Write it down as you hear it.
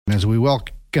as we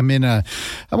welcome in a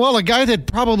guy that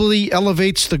probably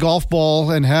elevates the golf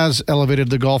ball and has elevated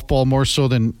the golf ball more so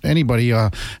than anybody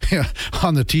on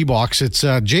the tee box. It's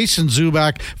Jason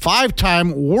Zuback,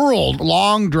 5-time world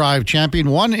long drive champion,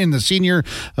 won in the senior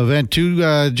event too.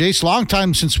 Jace, long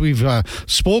time since we've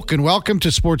spoken. Welcome to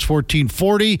Sports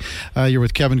 1440. You're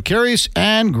with Kevin Karius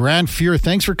and Grant Fuhr.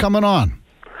 Thanks for coming on.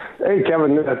 Hey,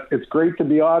 Kevin. It's great to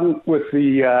be on with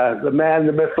the man,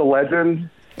 the myth, the legend,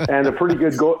 and a pretty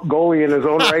good goalie in his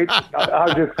own right. I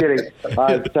was just kidding.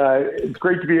 It's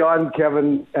great to be on,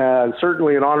 Kevin.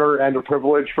 Certainly an honor and a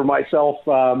privilege for myself.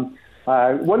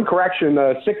 One correction,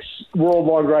 6 World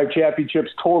Long Drive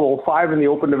Championships total, 5 in the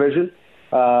Open Division.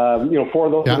 4 of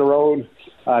those in a row,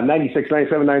 96,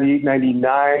 97, 98,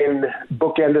 99.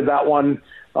 Bookended that one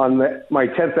on my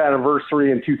 10th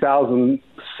anniversary in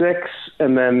 2006.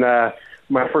 And then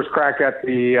my first crack at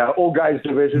the old guys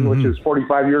division, which is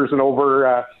 45 years and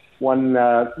over, won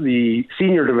the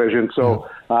senior division. So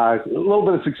a little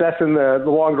bit of success in the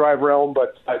long drive realm,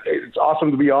 but it's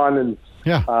awesome to be on and,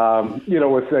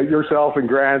 with yourself and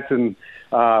Grant. And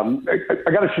I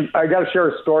got to share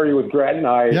a story with Grant and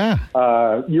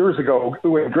I years ago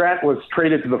when Grant was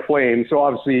traded to the Flames. So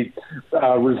obviously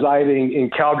residing in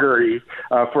Calgary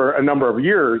for a number of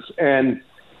years. And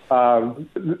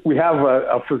we have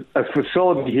a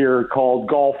facility here called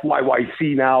Golf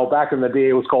YYC now. Back in the day,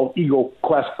 it was called Eagle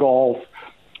Quest Golf.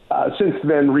 Since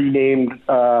then, renamed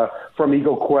from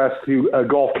Eagle Quest to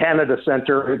Golf Canada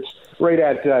Center. It's right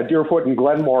at Deerfoot and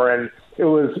Glenmore, and it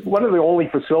was one of the only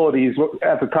facilities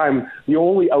at the time, the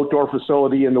only outdoor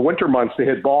facility in the winter months to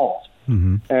hit balls.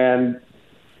 And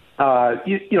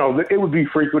it would be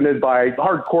frequented by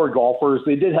hardcore golfers.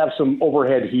 They did have some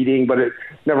overhead heating, but it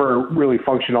never really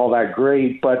functioned all that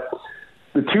great. But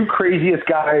the 2 craziest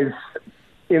guys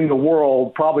in the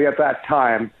world, probably at that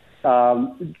time,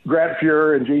 Grant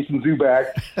Fuhr and Jason Zuback,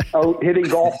 out hitting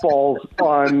golf balls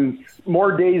on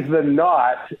more days than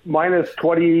not, minus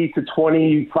 20 to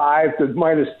 25 to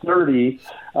minus 30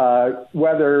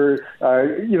 weather.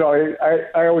 I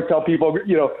always tell people,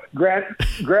 Grant's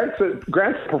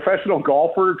a professional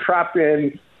golfer trapped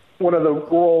in one of the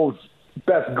world's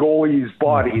best goalies'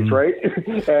 bodies, right?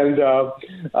 And it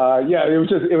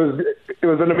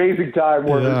was an amazing time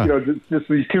where just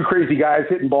these 2 crazy guys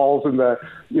hitting balls in the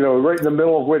right in the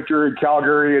middle of winter in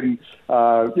Calgary. And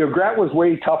Grant was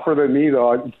way tougher than me,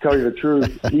 though. I can tell you the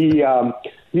truth.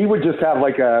 He would just have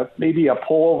maybe a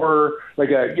pullover, like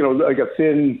a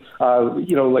thin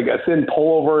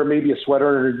pullover, maybe a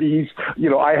sweater underneath.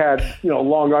 I had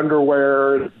long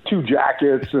underwear, 2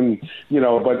 jackets, and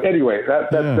But anyway,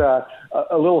 that's a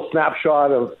little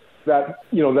snapshot of that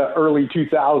that early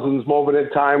 2000s moment in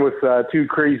time with 2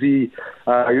 crazy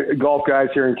golf guys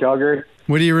here in Calgary.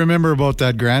 What do you remember about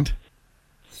that, Grant?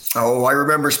 Oh, I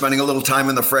remember spending a little time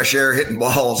in the fresh air hitting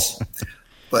balls,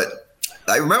 but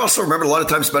I also remember a lot of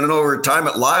time spending over time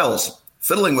at Lyle's,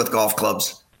 fiddling with golf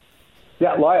clubs.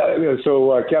 Yeah,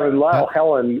 Kevin, Lyle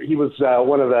Helen, he was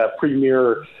one of the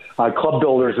premier club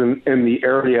builders in the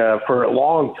area for a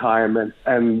long time,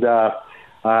 and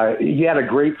he had a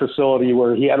great facility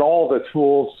where he had all the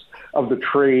tools of the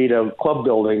trade of club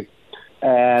building.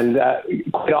 And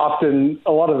quite often,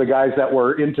 a lot of the guys that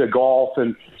were into golf,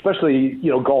 and especially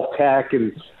golf tech,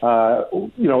 and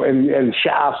and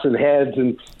shafts and heads,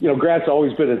 and Grant's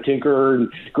always been a tinkerer,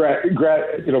 and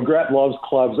Grant loves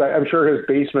clubs. I'm sure his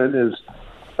basement is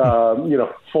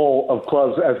full of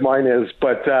clubs as mine is.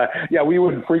 But we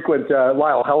would frequent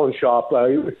Lyle Helen's shop.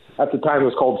 At the time, it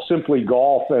was called Simply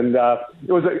Golf, and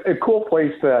it was a cool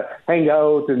place to hang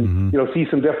out and see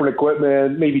some different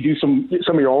equipment, maybe do some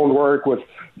of your own work with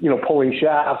pulling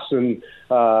shafts and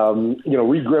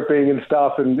regripping and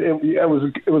stuff. And it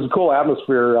was a cool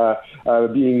atmosphere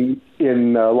being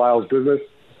in Lyle's business.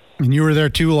 And you were there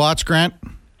too, lots, Grant?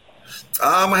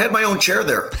 I had my own chair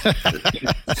there.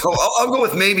 So I'll go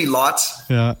with maybe lots.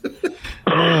 Yeah.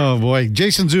 Oh, boy.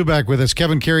 Jason Zuback with us.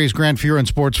 Kevin Karius, Grant Fuhr on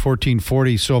Sports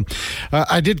 1440. So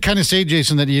I did kind of say,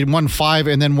 Jason, that you won 5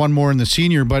 and then 1 more in the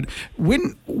senior. But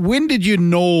when did you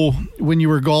know when you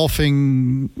were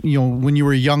golfing, when you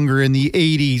were younger in the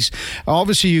 80s?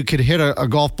 Obviously, you could hit a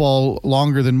golf ball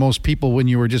longer than most people when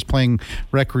you were just playing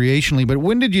recreationally. But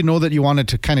when did you know that you wanted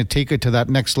to kind of take it to that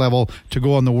next level to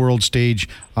go on the world stage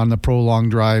on the pro long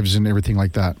drives and everything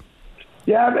like that?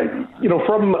 Yeah,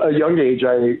 from a young age,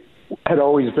 I had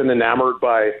always been enamored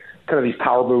by kind of these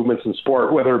power movements in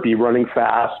sport, whether it be running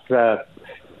fast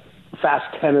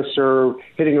tennis serve,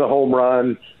 hitting the home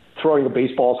run, throwing the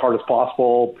baseball as hard as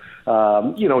possible.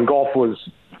 And golf was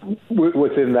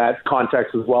within that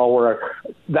context as well, where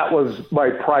that was my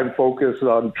prime focus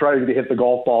on trying to hit the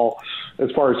golf ball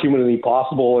as far as humanly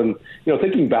possible. And,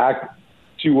 thinking back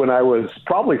to when I was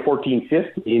probably 14,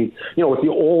 15, with the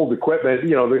old equipment,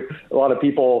 a lot of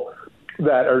people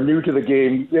that are new to the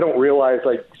game, they don't realize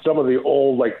like some of the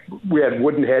old, like we had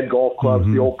wooden head golf clubs,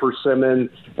 the old Persimmon,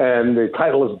 and the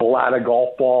Titleist Balata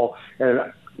golf ball. And,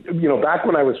 back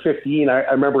when I was 15, I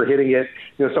remember hitting it,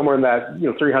 somewhere in that,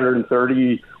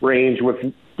 330 range with,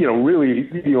 really,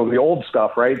 the old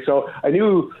stuff, right? So I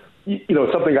knew,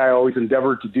 something I always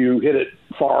endeavored to do, hit it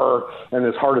far and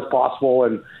as hard as possible.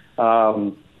 And,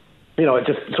 it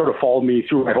just sort of followed me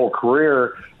through my whole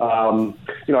career. I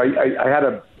had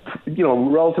a,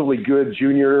 relatively good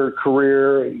junior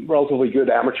career, relatively good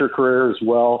amateur career as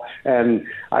well. And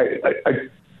I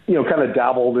kind of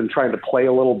dabbled in trying to play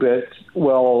a little bit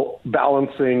while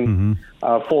balancing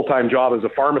a full-time job as a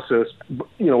pharmacist,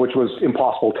 which was an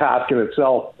impossible task in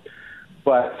itself.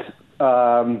 But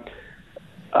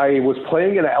I was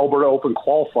playing in an Alberta Open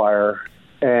qualifier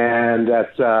and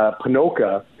at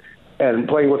Ponoka, and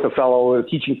playing with a fellow, a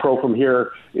teaching pro from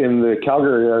here in the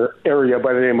Calgary area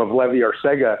by the name of Levi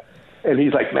Arcega. And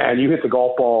he's like, man, you hit the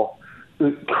golf ball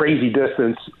crazy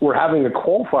distance. We're having a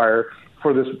qualifier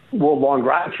for this World Long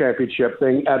Drive Championship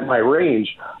thing at my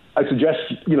range. I suggest,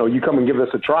 you come and give this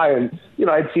a try. And,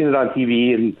 I'd seen it on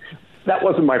TV, and that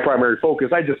wasn't my primary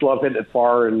focus. I just love hitting it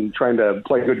far and trying to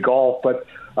play good golf. But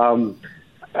that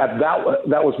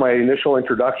was my initial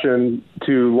introduction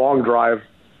to long drive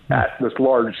at this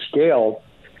large scale.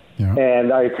 Yeah.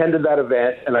 And I attended that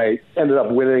event, and I ended up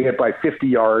winning it by 50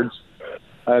 yards.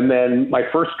 And then my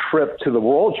first trip to the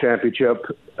World Championship,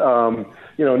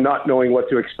 not knowing what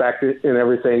to expect and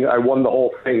everything, I won the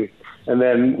whole thing and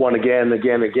then won again.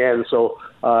 So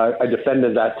I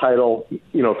defended that title,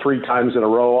 3 times in a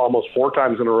row, almost 4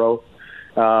 times in a row.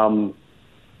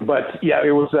 But yeah,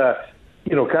 it was,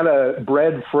 kind of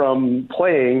bred from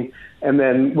playing. And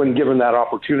then when given that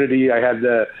opportunity, I had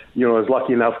to, was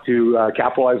lucky enough to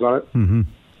capitalize on it. Mm-hmm.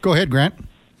 Go ahead, Grant.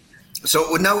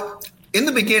 So now, in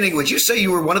the beginning, would you say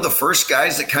you were one of the first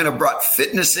guys that kind of brought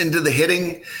fitness into the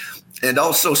hitting and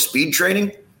also speed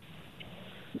training?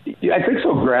 Yeah, I think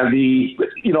so, Grant.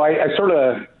 I sort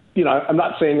of, I'm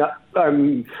not saying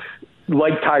I'm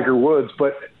like Tiger Woods,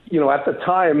 but, at the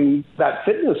time, that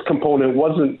fitness component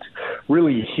wasn't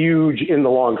really huge in the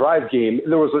long drive game.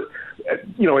 There was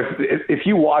if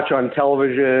you watch on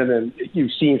television and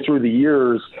you've seen through the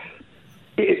years,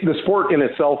 the sport in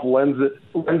itself lends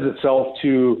itself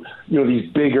to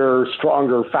these bigger,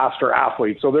 stronger, faster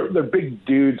athletes. So they're big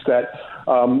dudes that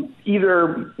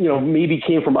either maybe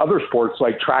came from other sports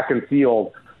like track and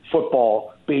field,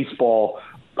 football, baseball,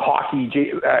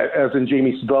 hockey, as in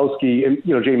Jamie Sadowski, and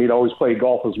Jamie had always played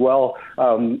golf as well.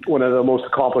 One of the most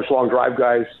accomplished long drive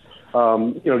guys.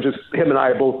 Just him and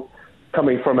I both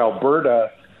coming from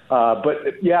Alberta.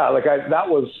 But yeah, that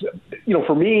was,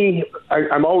 for me,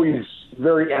 I'm always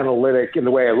very analytic in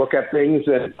the way I look at things.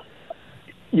 And,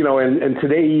 and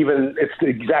today even it's the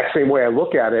exact same way I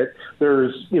look at it.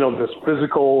 There's, this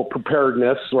physical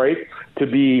preparedness, right, to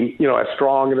be, as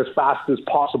strong and as fast as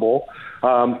possible,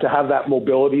 to have that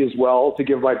mobility as well, to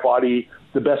give my body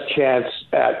the best chance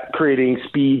at creating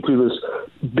speed through this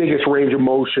biggest range of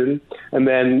motion. And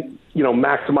then,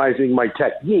 maximizing my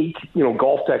technique,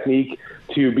 golf technique,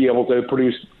 to be able to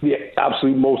produce the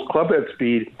absolute most club head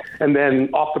speed, and then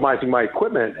optimizing my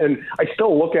equipment. And I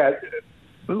still look at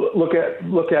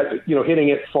hitting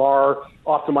it far,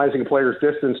 optimizing a player's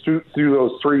distance through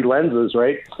those 3 lenses,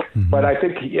 right? Mm-hmm. But I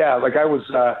think, I was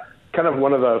kind of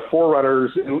one of the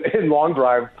forerunners in long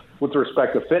drive with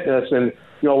respect to fitness. And,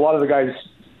 a lot of the guys,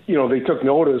 they took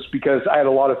notice because I had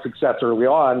a lot of success early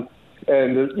on.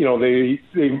 And, they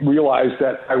realized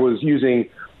that I was using,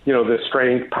 the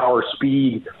strength, power,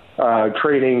 speed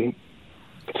training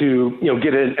to,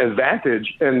 get an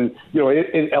advantage. And,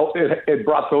 it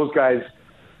brought those guys,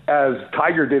 as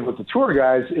Tiger did with the tour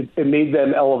guys, it made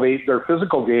them elevate their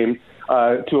physical game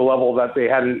to a level that they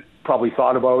hadn't probably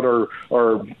thought about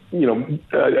or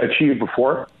achieved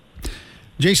before.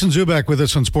 Jason Zuback with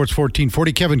us on Sports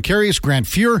 1440. Kevin Karius, Grant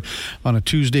Fuhr on a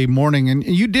Tuesday morning. And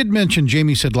you did mention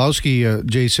Jamie Sadowski,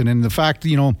 Jason, and the fact,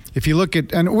 if you look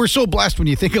at, and we're so blessed when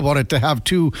you think about it to have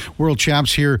 2 world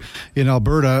champs here in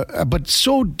Alberta, but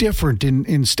so different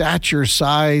in stature,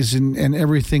 size, and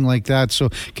everything like that. So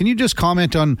can you just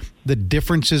comment on the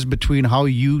differences between how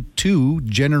you two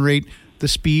generate the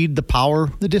speed, the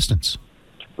power, the distance?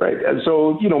 Right. And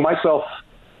so, myself,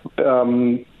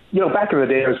 back in the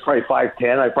day, I was probably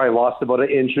 5'10". I probably lost about an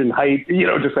inch in height,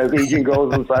 just as aging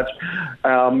goes and such.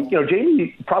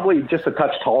 Jamie probably just a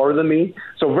touch taller than me,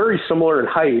 so very similar in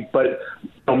height. But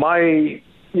my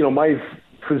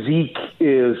physique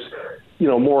is,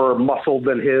 more muscle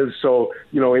than his. So,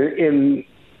 in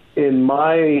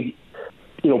my,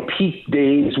 peak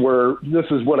days where this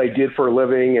is what I did for a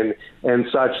living and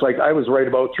such, like I was right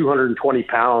about 220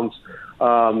 pounds,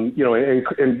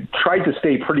 and tried to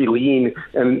stay pretty lean.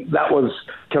 And that was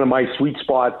kind of my sweet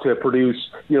spot to produce,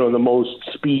 the most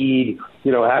speed,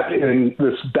 in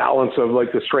this balance of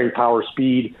like the strength, power,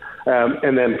 speed,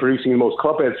 and then producing the most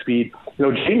club head speed.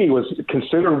 Jamie was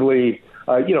considerably,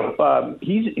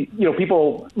 he's,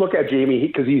 people look at Jamie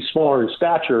because he's smaller in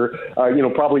stature,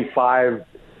 probably 5'10"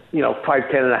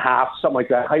 and a half, something like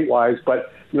that height wise,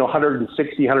 but,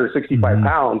 160, 165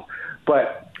 pounds.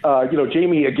 But,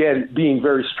 Jamie, again, being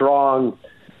very strong,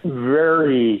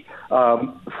 very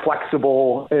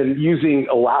flexible, and using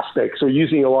elastic. So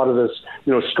using a lot of this,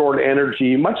 stored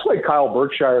energy, much like Kyle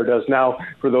Berkshire does now,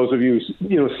 for those of you,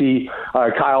 see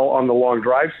Kyle on the long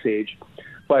drive stage.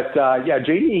 But,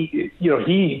 Jamie,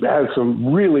 he has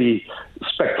some really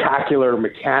spectacular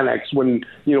mechanics when,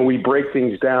 we break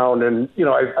things down. And,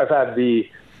 I've had the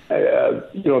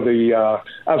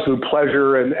absolute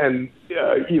pleasure and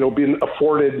been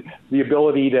afforded the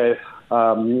ability to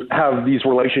have these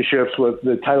relationships with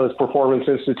the Titleist Performance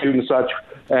Institute and such,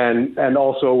 and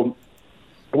also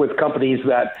with companies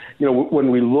that,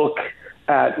 when we look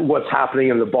at what's happening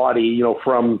in the body,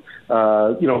 from,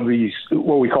 these,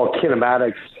 what we call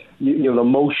kinematics, the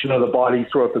motion of the body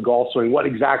throughout the golf swing, what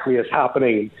exactly is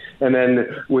happening. And then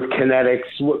with kinetics,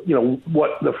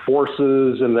 what the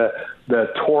forces and the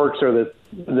torques or the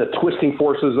twisting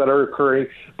forces that are occurring.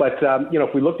 But,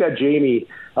 if we looked at Jamie,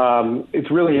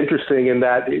 it's really interesting in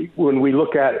that when we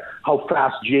look at how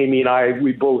fast Jamie and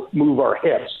we both move our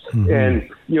hips, and,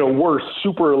 we're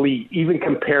super elite, even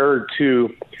compared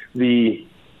to the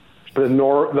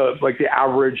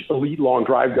average elite long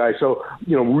drive guy. So,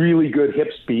 really good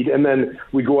hip speed. And then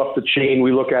we go up the chain,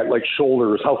 we look at like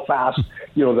shoulders, how fast,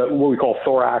 what we call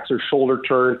thorax or shoulder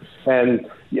turn. And,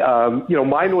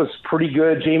 mine was pretty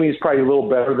good. Jamie's probably a little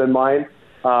better than mine.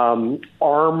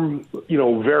 Arm,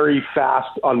 very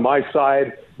fast on my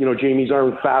side. Jamie's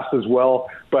arm fast as well.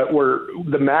 But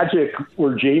the magic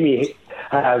where Jamie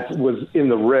was in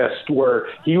the wrist, where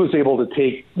he was able to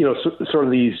take, sort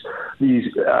of these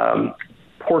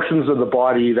portions of the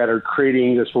body that are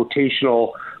creating this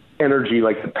rotational energy,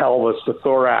 like the pelvis, the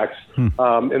thorax,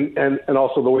 and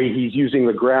also the way he's using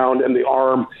the ground and the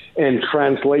arm, and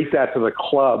translate that to the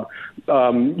club.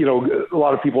 A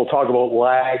lot of people talk about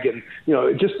lag and,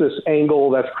 just this angle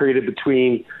that's created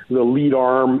between the lead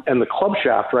arm and the club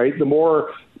shaft, right? The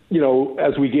more,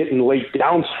 as we get in late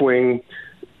downswing,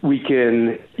 we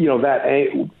can,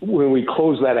 when we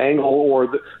close that angle or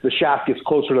the shaft gets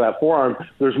closer to that forearm,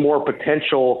 there's more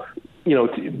potential,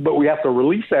 but we have to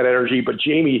release that energy. But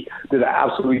Jamie did an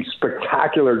absolutely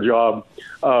spectacular job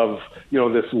of,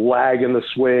 this lag in the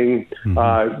swing,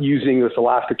 using this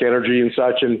elastic energy and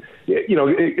such. And,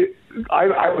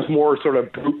 I was more sort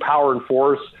of brute power and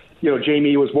force.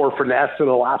 Jamie was more finesse and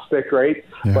elastic, right?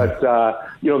 Yeah. But,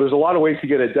 there's a lot of ways to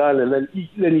get it done. And then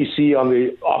you see on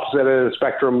the opposite end of the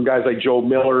spectrum, guys like Joe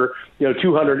Miller,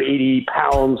 280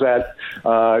 pounds at,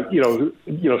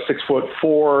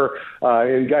 6'4",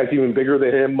 and guys even bigger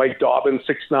than him, Mike Dobbins,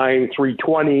 6'9",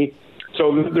 320.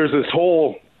 So there's this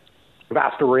whole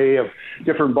vast array of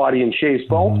different body and shapes.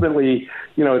 But ultimately,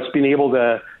 it's being able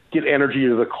to get energy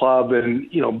to the club and,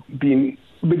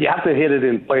 but you have to hit it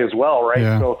in play as well, right?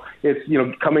 Yeah. So it's,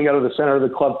 coming out of the center of the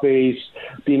club face,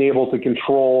 being able to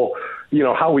control,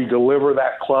 how we deliver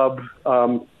that club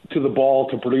to the ball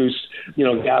to produce,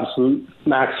 the absolute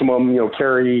maximum,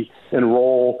 carry and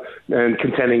roll, and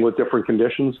contending with different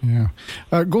conditions. Yeah.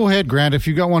 Go ahead, Grant, if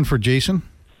you got one for Jason.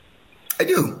 I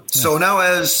do. Yeah. So now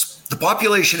as the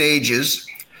population ages,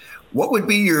 what would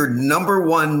be your number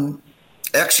one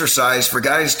exercise for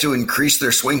guys to increase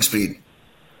their swing speed?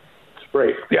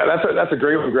 Right. Yeah, that's a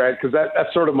great one, Grant, because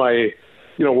that's sort of my,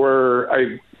 where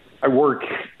I work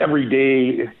every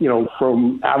day,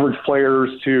 from average players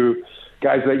to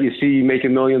guys that you see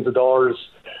making millions of dollars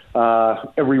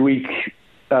every week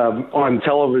on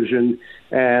television.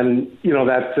 And,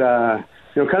 that,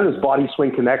 kind of this body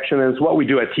swing connection is what we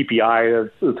do at TPI,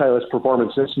 the Titleist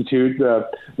Performance Institute, the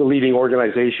leading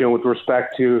organization with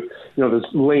respect to, this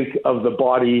link of the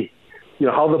body,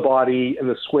 how the body and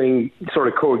the swing sort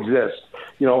of coexist,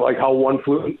 like how one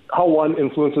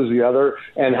influences the other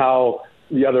and how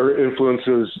the other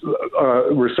influences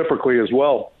reciprocally as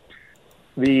well.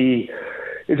 It's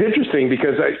interesting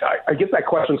because I get that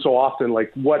question so often,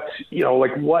 like what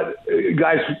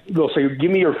guys, they'll say, give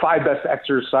me your 5 best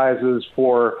exercises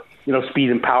for,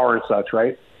 speed and power and such.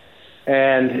 Right.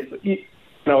 And,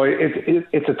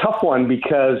 it's a tough one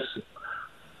because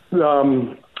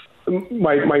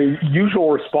my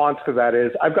usual response to that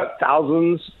is I've got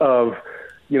thousands of,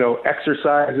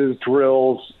 exercises,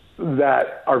 drills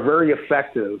that are very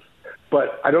effective,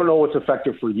 but I don't know what's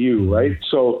effective for you, right?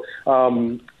 So,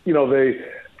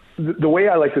 the way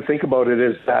I like to think about it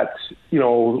is that,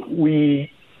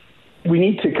 we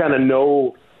need to kind of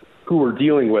know who we're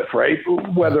dealing with, right?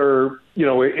 Whether,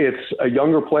 it's a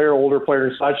younger player, older player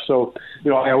and such. So,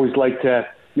 I always like to,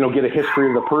 get a history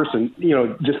of the person,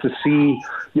 just to see,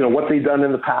 what they've done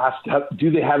in the past. Do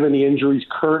they have any injuries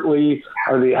currently?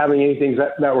 Are they having anything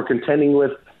that we're contending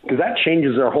with? Because that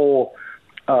changes their whole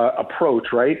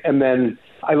approach, right? And then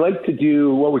I like to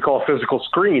do what we call a physical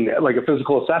screen, like a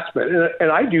physical assessment.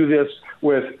 And I do this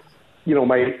with,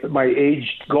 my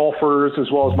aged golfers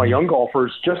as well as my young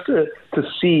golfers, just to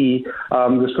see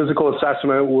this physical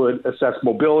assessment would assess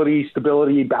mobility,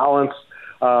 stability, balance,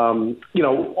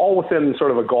 all within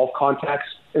sort of a golf context.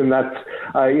 And that's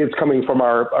it's coming from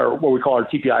our what we call our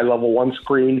TPI level 1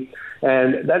 screen.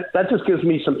 And that just gives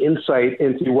me some insight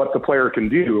into what the player can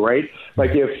do, right?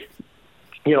 Like if,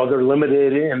 they're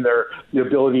limited in the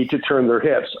ability to turn their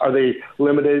hips. Are they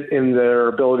limited in their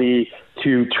ability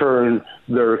to turn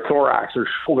their thorax or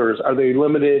shoulders? Are they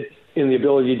limited in the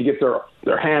ability to get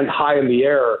their hand high in the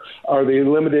air? Are they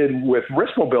limited with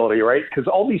wrist mobility, right? Because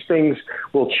all these things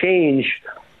will change,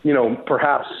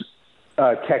 perhaps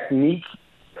technique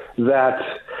that,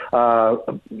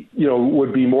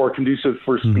 would be more conducive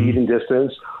for speed and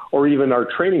distance, or even our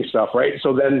training stuff, right?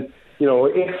 So then,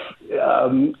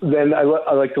 then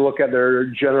I like to look at their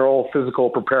general physical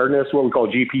preparedness, what we call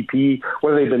GPP.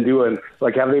 What have they been doing?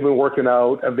 Like, have they been working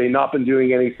out? Have they not been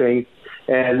doing anything?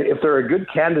 And if they're a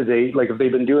good candidate, like if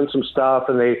they've been doing some stuff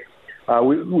and they,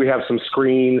 we have some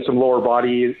screens, some lower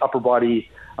body, upper body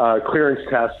clearance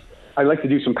tests, I like to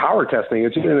do some power testing.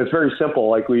 And it's very simple.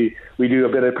 Like we do a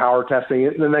bit of power testing,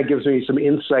 and then that gives me some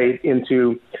insight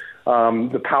into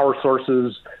the power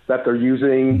sources that they're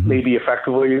using, maybe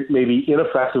effectively, maybe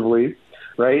ineffectively,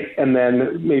 right? And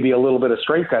then maybe a little bit of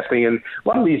strength testing. And a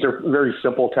lot of these are very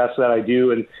simple tests that I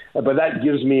do, but that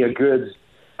gives me a good,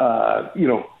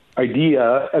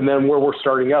 idea. And then where we're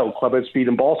starting out, club head speed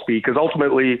and ball speed, because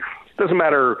ultimately it doesn't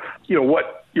matter,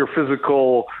 what your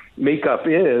physical makeup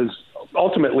is.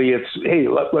 Ultimately, it's, hey,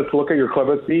 let's look at your club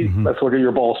head speed. Let's look at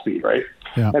your ball speed, right?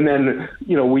 Yeah. And then,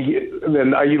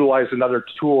 then I utilize another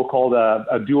tool called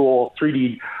a dual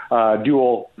 3D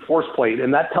dual force plate,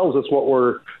 and that tells us what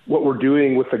we're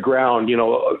doing with the ground.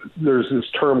 There's this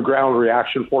term ground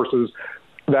reaction forces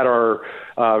that are,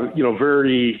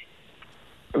 very,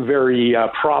 very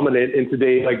prominent in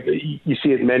today. Like you see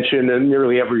it mentioned in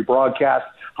nearly every broadcast,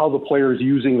 how the player is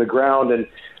using the ground. And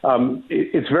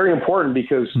it's very important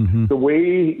because the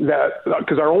way that,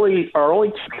 because our only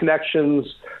two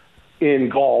connections in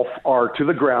golf are to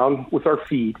the ground with our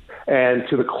feet and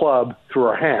to the club through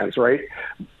our hands, right?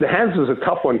 The hands is a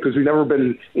tough one because we've never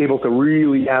been able to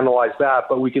really analyze that,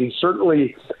 but we can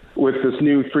certainly, with this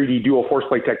new 3D dual force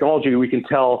plate technology, we can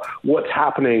tell what's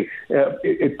happening.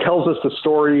 It tells us the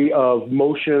story of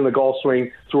motion in the golf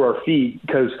swing through our feet,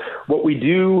 because what we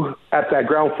do at that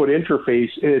ground foot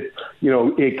interface,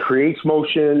 it creates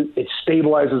motion, it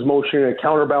stabilizes motion, it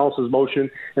counterbalances motion,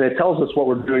 and it tells us what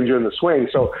we're doing during the swing.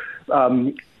 So,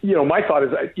 my thought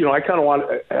is, I kind of want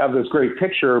to have this great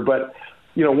picture, but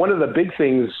one of the big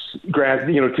things, Grant,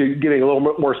 to getting a little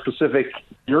bit more specific,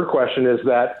 your question is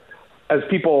that as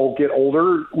people get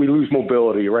older, we lose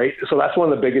mobility, right? So that's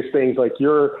one of the biggest things. Like,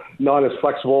 you're not as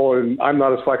flexible and I'm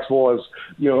not as flexible as,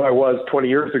 I was 20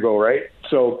 years ago, right?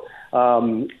 So,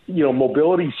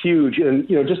 mobility is huge. And,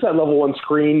 just that level 1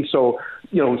 screen. So,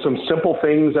 some simple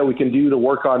things that we can do to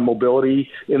work on mobility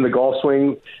in the golf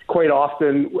swing. Quite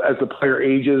often, as the player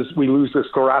ages, we lose this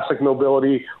thoracic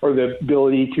mobility, or the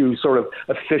ability to sort of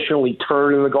efficiently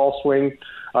turn in the golf swing.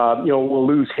 We'll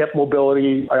lose hip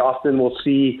mobility. I often will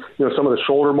see, some of the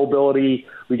shoulder mobility.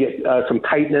 We get some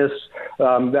tightness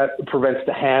that prevents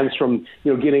the hands from,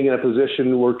 getting in a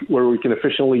position where we can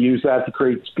efficiently use that to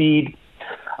create speed.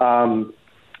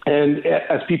 And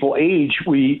as people age,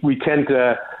 we tend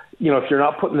to, if you're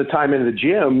not putting the time into the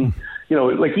gym,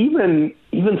 like even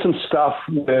some stuff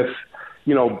with,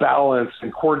 balance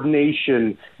and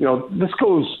coordination, this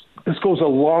goes a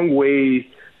long way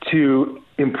to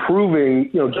improving,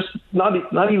 just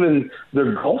not even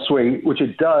their golf swing, which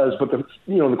it does, but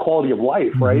the quality of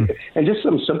life, right? And just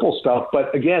some simple stuff.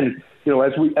 But again,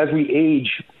 as we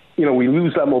age, we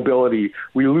lose that mobility,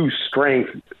 we lose strength.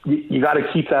 You got to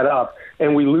keep that up,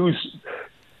 and we lose.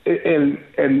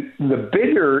 And the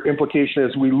bigger implication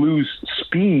is we lose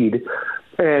speed,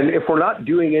 And if we're not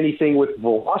doing anything with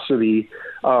velocity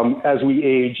as we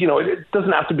age, it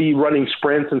doesn't have to be running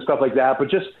sprints and stuff like that, but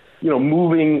just,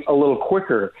 moving a little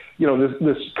quicker,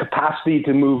 this capacity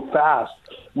to move fast,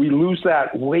 we lose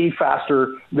that way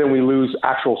faster than we lose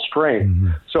actual strength. Mm-hmm.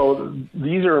 So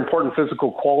these are important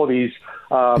physical qualities,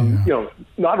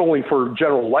 not only for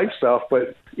general life stuff,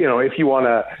 but if you want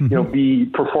to, be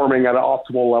performing at an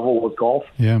optimal level with golf.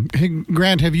 Yeah. Hey,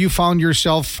 Grant, have you found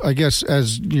yourself, I guess,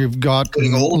 as you've got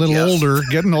getting older,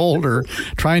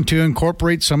 trying to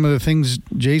incorporate some of the things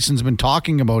Jason's been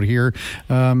talking about here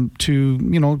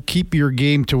to, keep your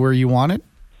game to where you want it?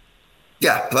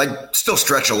 Yeah, I still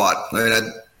stretch a lot. I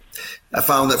mean, I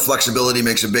found that flexibility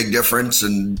makes a big difference.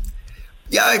 And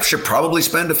yeah, I should probably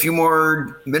spend a few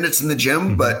more minutes in the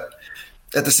gym, but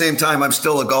at the same time, I'm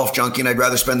still a golf junkie, and I'd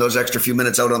rather spend those extra few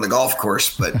minutes out on the golf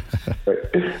course. But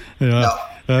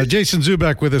Jason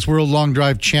Zuback with us, world long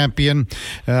drive champion,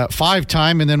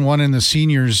 5-time, and then one in the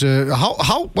seniors.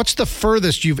 What's the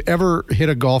furthest you've ever hit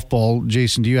a golf ball,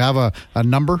 Jason? Do you have a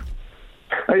number?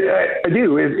 I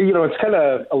do. It's kind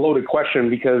of a loaded question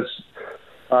because,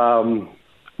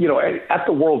 at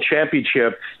the World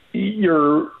Championship,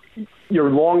 your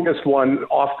longest one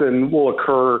often will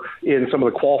occur in some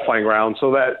of the qualifying rounds,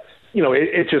 so that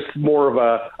it's just more of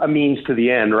a means to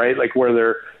the end, right? Like where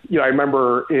they're, I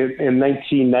remember in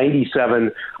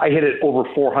 1997, I hit it over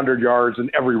 400 yards in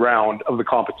every round of the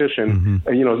competition.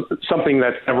 Mm-hmm. Something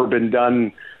that's never been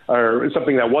done, or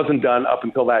something that wasn't done up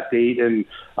until that date. And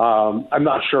I'm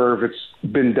not sure if it's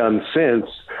been done since,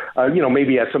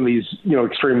 maybe at some of these,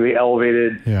 extremely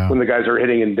elevated when the guys are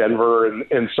hitting in Denver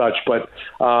and such. But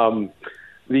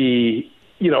in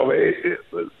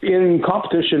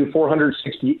competition,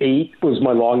 468 was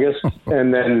my longest.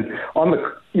 And then on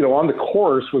the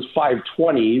course was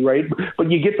 520, right? But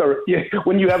you get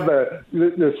when you have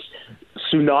this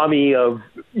tsunami of,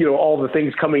 all the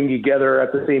things coming together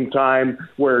at the same time,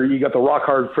 where you got the rock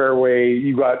hard fairway,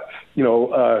 you got,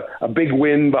 a big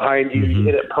wind behind you, you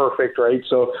hit it perfect, right?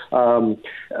 So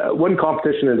one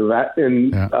competition in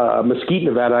Mesquite,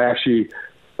 Nevada, I actually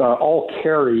all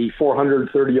carry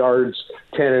 430 yards,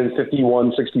 10 and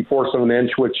 51, 64 an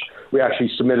inch, which we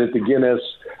actually submitted to Guinness.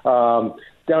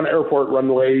 Down Airport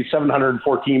Runway,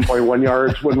 714.1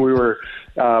 yards when we were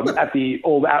at the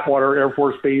old Atwater Air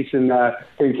Force Base in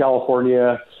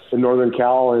California, in Northern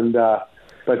Cal. And but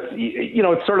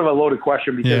it's sort of a loaded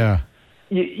question because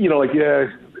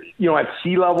at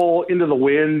sea level, into the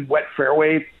wind, wet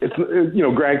fairway, it's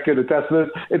Grant could attest to this.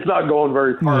 It's not going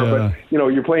very far, but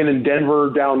you're playing in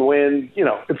Denver downwind,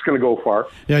 it's going to go far.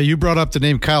 Yeah, you brought up the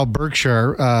name Kyle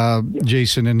Berkshire,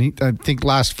 Jason, and I think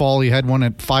last fall he had one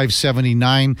at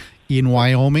 579 in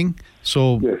Wyoming.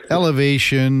 So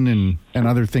elevation and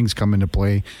other things come into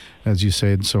play, as you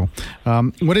said. So,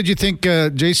 what did you think,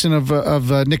 Jason,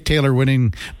 of Nick Taylor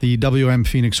winning the WM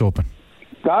Phoenix Open?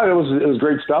 God, it was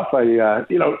great stuff. I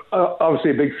obviously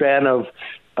a big fan of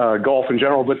golf in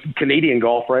general, but Canadian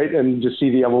golf, right? And just see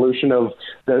the evolution of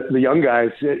the young guys.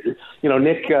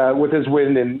 Nick with his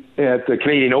win at the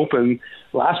Canadian Open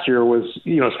last year was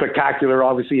spectacular.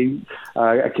 Obviously,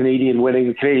 a Canadian winning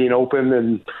the Canadian Open,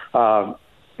 and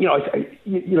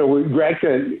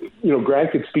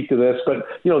Grant could speak to this, but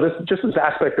this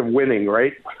aspect of winning,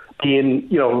 right? Being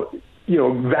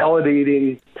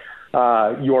validating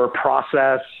your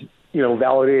process,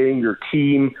 validating your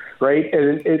team, right?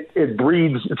 And it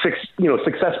breeds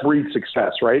success breeds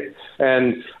success, right?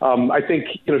 And I think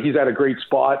he's at a great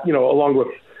spot, along with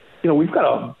we've got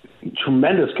a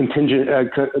tremendous contingent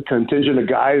of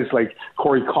guys like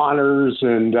Corey Connors,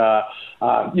 and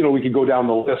we could go down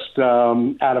the list.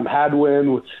 Adam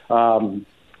Hadwin,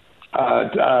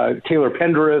 Taylor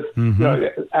Pendrith,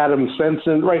 Adam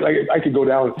Svensson, right? Like I could go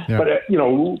down, but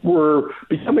we're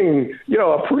becoming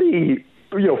a pretty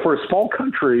for a small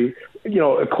country,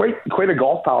 quite a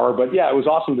golf power. But yeah, it was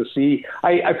awesome to see.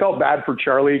 I felt bad for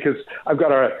Charlie because I've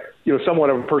got a somewhat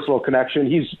of a personal connection.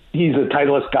 He's a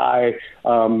Titleist guy,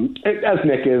 as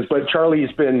Nick is, but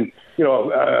Charlie's been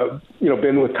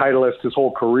been with Titleist his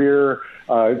whole career.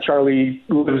 Charlie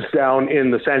lives down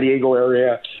in the San Diego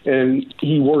area, and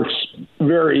he works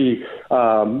very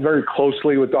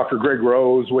closely with Dr. Greg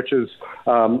Rose, which is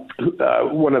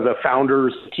one of the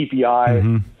founders of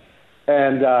TPI.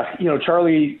 And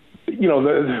Charlie,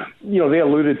 they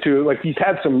alluded to, like, he's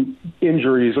had some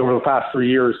injuries over the past 3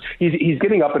 years. He's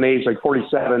getting up in age, like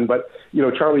 47, but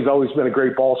Charlie's always been a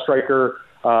great ball striker.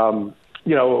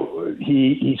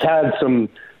 He's had some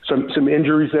some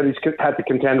injuries that he's had to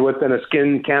contend with, and a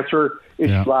skin cancer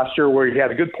issue last year, where he had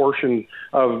a good portion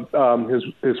of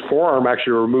his forearm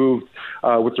actually removed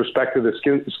with respect to the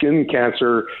skin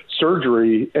cancer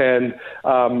surgery. And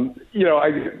I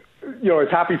was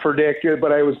happy for Nick,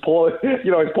 but I was pulling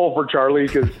for Charlie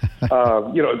because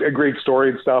a great story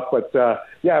and stuff. But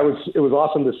it was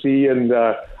awesome to see, and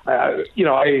I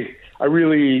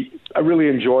really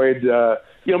enjoyed.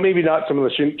 Maybe not some of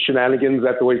the shenanigans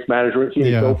at the Waste Management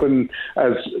Phoenix Open,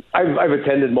 as I've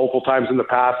attended multiple times in the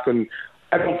past, and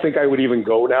I don't think I would even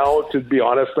go now, to be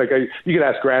honest. Like you can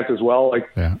ask Grant as well.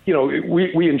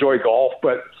 We enjoy golf,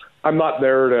 but I'm not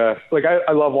there to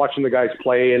I love watching the guys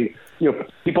play, and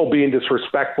people being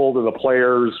disrespectful to the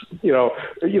players.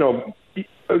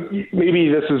 Maybe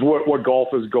this is what golf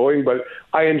is going, but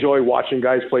I enjoy watching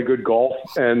guys play good golf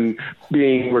and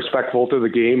being respectful to the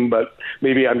game. But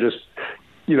maybe I'm just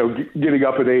getting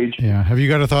up in age. Yeah. Have you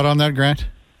got a thought on that, Grant?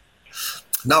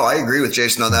 No, I agree with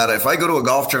Jason on that. If I go to a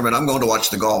golf tournament, I'm going to watch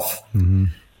the golf. Mm-hmm.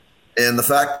 And the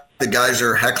fact that guys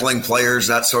are heckling players,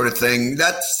 that sort of thing,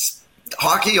 that's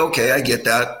hockey. Okay, I get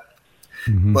that.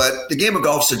 Mm-hmm. But the game of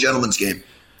golf is a gentleman's game,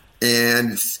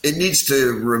 and it needs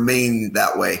to remain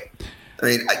that way. I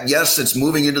mean, yes, it's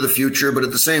moving into the future, but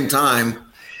at the same time,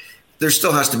 there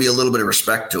still has to be a little bit of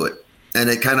respect to it. And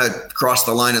it kind of crossed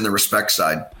the line on the respect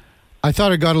side. I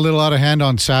thought it got a little out of hand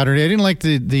on Saturday. I didn't like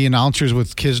the announcers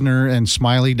with Kisner and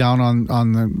Smiley down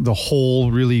on the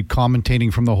hole, really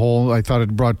commentating from the hole. I thought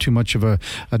it brought too much of a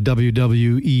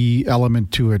WWE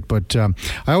element to it. But I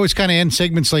always kind of end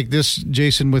segments like this,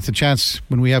 Jason, with the chance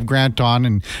when we have Grant on.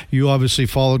 And you obviously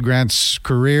followed Grant's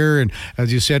career. And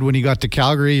as you said, when he got to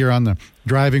Calgary, you're on the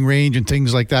driving range and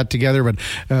things like that together. But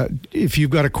if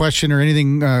you've got a question or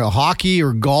anything hockey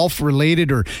or golf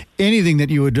related or anything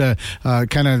that you would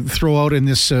kind of throw out in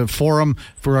this forum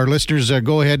for our listeners,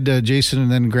 go ahead, Jason,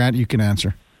 and then Grant, you can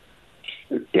answer.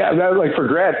 Yeah, for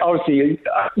Grant, obviously,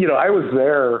 I was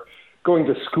there going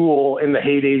to school in the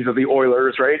heydays of the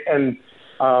Oilers, right? And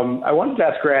I wanted to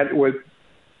ask Grant what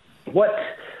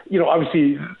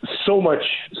obviously so much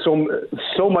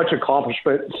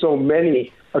accomplishment, so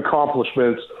many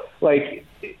accomplishments. Like,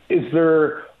 is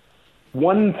there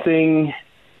one thing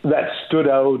that stood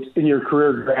out in your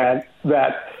career, Grant,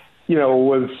 that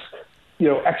was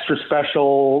extra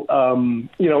special,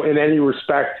 in any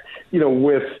respect,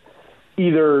 with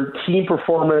either team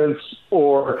performance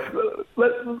or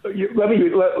let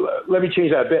me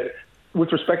change that a bit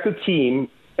with respect to team,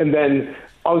 and then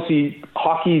obviously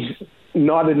hockey's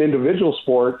not an individual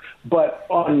sport, but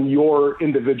on your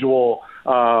individual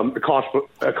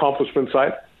accomplishment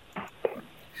side?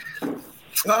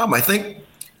 I think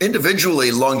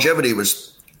individually, longevity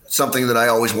was something that I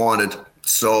always wanted.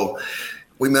 So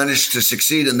we managed to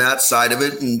succeed in that side of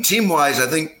it. And team-wise, I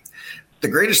think the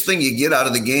greatest thing you get out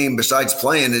of the game besides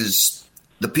playing is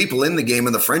the people in the game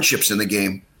and the friendships in the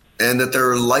game, and that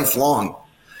they're lifelong.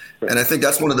 And I think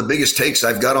that's one of the biggest takes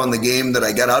I've got on the game, that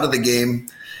I got out of the game,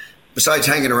 besides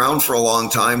hanging around for a long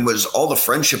time, was all the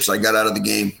friendships I got out of the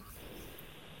game.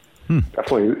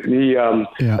 Definitely.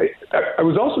 I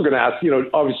was also going to ask,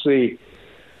 obviously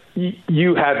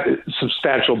you had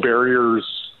substantial barriers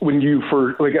when you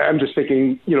I'm just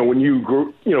thinking, when you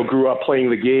grew up playing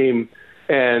the game,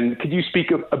 and could you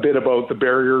speak a bit about the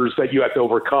barriers that you had to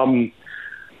overcome,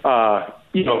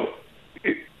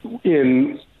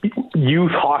 in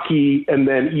youth hockey, and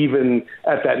then even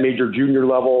at that major junior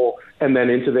level, and then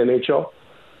into the NHL?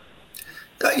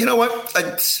 You know what?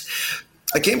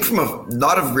 I came from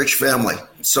not a rich family.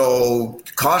 So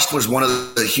cost was one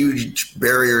of the huge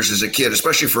barriers as a kid,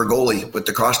 especially for a goalie, with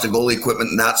the cost of goalie equipment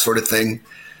and that sort of thing.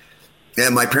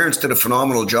 And my parents did a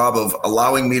phenomenal job of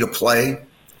allowing me to play.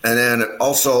 And then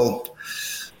also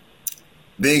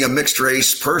being a mixed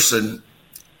race person,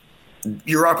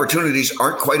 your opportunities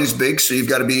aren't quite as big. So you've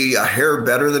got to be a hair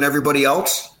better than everybody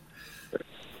else.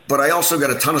 But I also got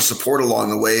a ton of support along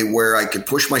the way where I could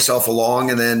push myself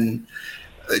along. And then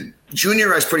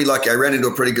junior, I was pretty lucky. I ran into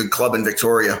a pretty good club in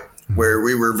Victoria where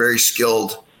we were very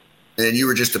skilled, and you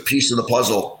were just a piece of the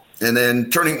puzzle. And then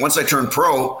once I turned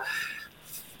pro,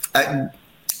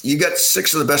 you got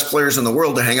 6 of the best players in the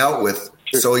world to hang out with.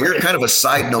 So you're kind of a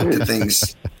side note to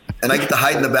things. And I get to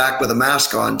hide in the back with a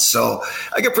mask on. So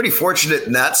I got pretty fortunate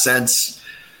in that sense,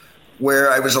 where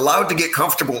I was allowed to get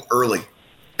comfortable early.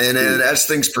 And then as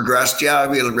things progressed, we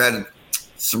had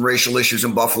some racial issues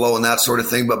in Buffalo and that sort of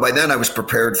thing. But by then I was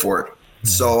prepared for it.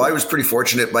 So I was pretty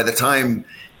fortunate. By the time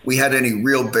we had any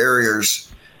real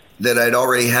barriers, that I'd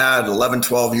already had 11,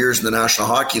 12 years in the National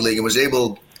Hockey League and was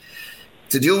able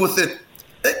to deal with it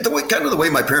the way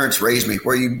my parents raised me,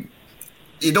 where you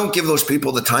don't give those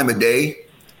people the time of day.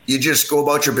 you just go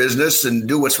about your business and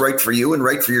do what's right for you and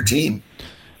right for your team.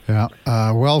 Yeah,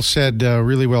 well said.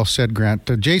 Really well said, Grant.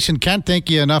 Jason, can't thank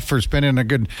you enough for spending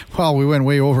we went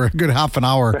way over a good half an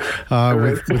hour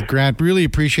with Grant. Really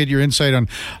appreciate your insight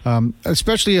on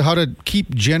especially how to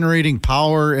keep generating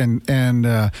power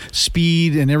and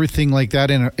speed and everything like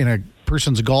that in a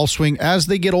person's golf swing as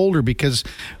they get older, because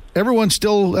everyone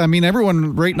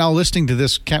right now listening to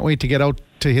this can't wait to get out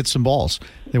to hit some balls.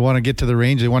 They want to get to the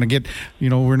range. They want to get,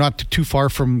 we're not too far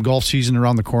from golf season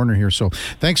around the corner here. So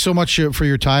thanks so much for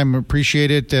your time.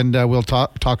 Appreciate it. And we'll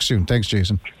talk soon. Thanks,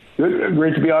 Jason. Good.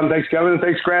 Great to be on. Thanks, Kevin.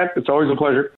 Thanks, Grant. It's always a pleasure.